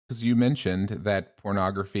because you mentioned that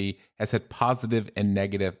pornography has had positive and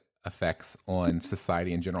negative effects on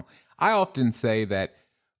society in general. I often say that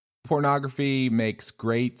pornography makes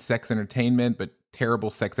great sex entertainment, but terrible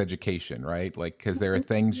sex education, right? Like, because there are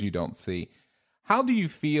things you don't see. How do you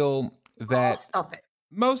feel that Most of it.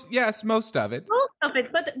 most of it, Most of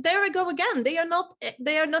it, but there we go again. They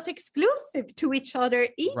are not exclusive to each other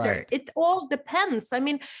either. right? It all depends. I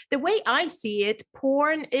mean, the way I see it,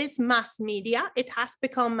 porn is mass media. It has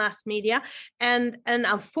become mass media, and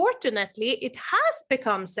unfortunately it has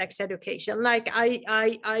become sex education. Like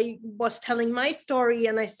I was telling my story,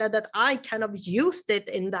 and I said that I kind of used it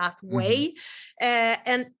in that Hmm. way.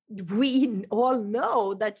 And we all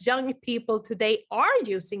know that young people today are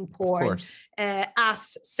using Of porn course,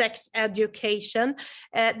 as sex education.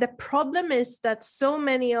 The problem is that so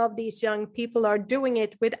many of these young people are doing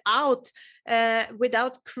it without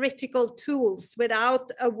critical tools, without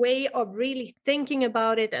a way of really thinking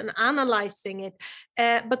about it and analyzing it.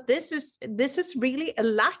 But this is really a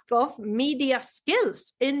lack of media skills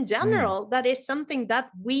in mm, general. That is something that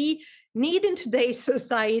we need in today's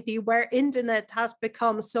society, where internet has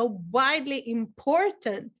become so widely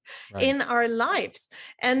important right. in our lives.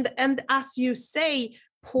 And as you say,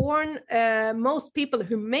 porn, most people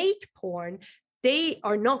who make porn, they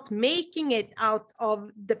are not making it out of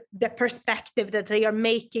the perspective that they are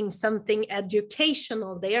making something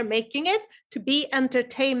educational. They are making it to be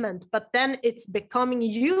entertainment, but then it's becoming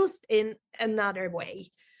used in another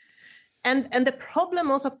way. And the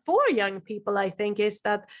problem also for young people, I think, is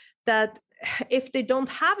that if they don't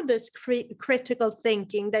have this critical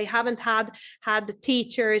thinking, they haven't had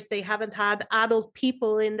teachers, they haven't had adult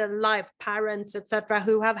people in their life, parents, etc.,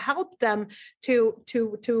 who have helped them to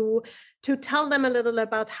tell them a little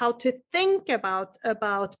about how to think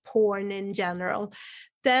about porn in general.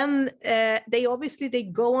 Then they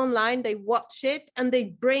go online, they watch it, and they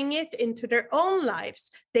bring it into their own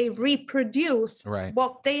lives. They reproduce Right.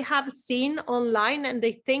 what they have seen online, and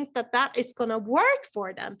they think that that is going to work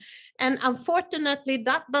for them. And unfortunately,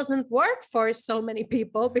 that doesn't work for so many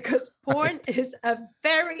people, because porn Right. is a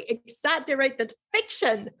very exaggerated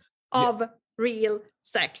fiction Yeah. of real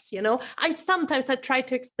sex. I try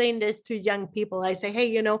to explain this to young people. I say, hey,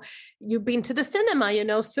 you've been to the cinema,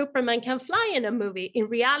 Superman can fly in a movie. In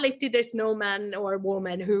reality, there's no man or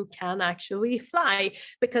woman who can actually fly,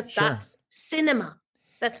 because Sure. that's cinema.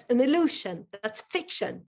 That's an illusion. That's fiction.